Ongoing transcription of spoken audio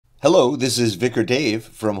Hello, this is Vicar Dave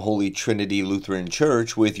from Holy Trinity Lutheran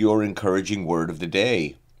Church with your encouraging word of the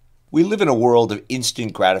day. We live in a world of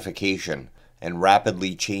instant gratification and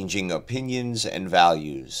rapidly changing opinions and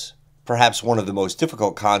values. Perhaps one of the most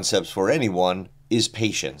difficult concepts for anyone is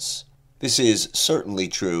patience. This is certainly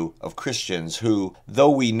true of Christians who,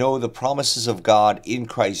 though we know the promises of God in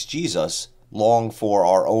Christ Jesus, long for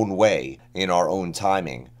our own way in our own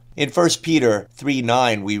timing. In 1 Peter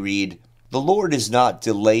 3:9 we read, "The Lord is not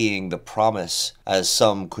delaying the promise, as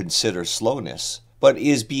some consider slowness, but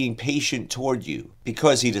is being patient toward you,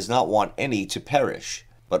 because he does not want any to perish,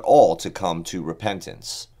 but all to come to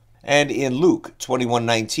repentance." And in Luke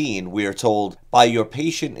 21:19, we are told, "By your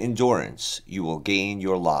patient endurance you will gain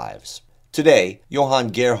your lives." Today,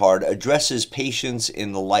 Johann Gerhard addresses patience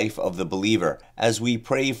in the life of the believer as we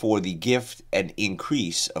pray for the gift and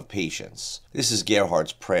increase of patience. This is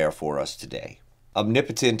Gerhard's prayer for us today.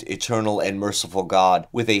 Omnipotent, eternal, and merciful God,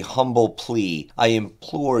 with a humble plea, I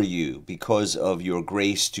implore you, because of your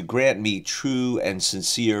grace, to grant me true and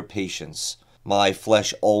sincere patience. My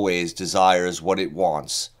flesh always desires what it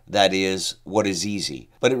wants, that is, what is easy,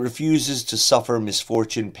 but it refuses to suffer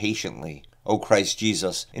misfortune patiently. O Christ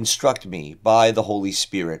Jesus, instruct me by the Holy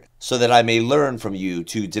Spirit, so that I may learn from you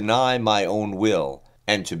to deny my own will,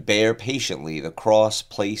 and to bear patiently the cross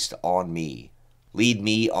placed on me. Lead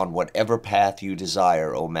me on whatever path you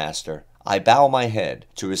desire, O Master. I bow my head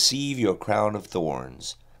to receive your crown of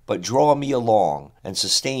thorns, but draw me along and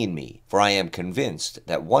sustain me, for I am convinced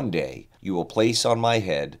that one day you will place on my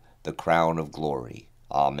head the crown of glory.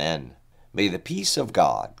 Amen. May the peace of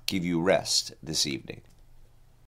God give you rest this evening.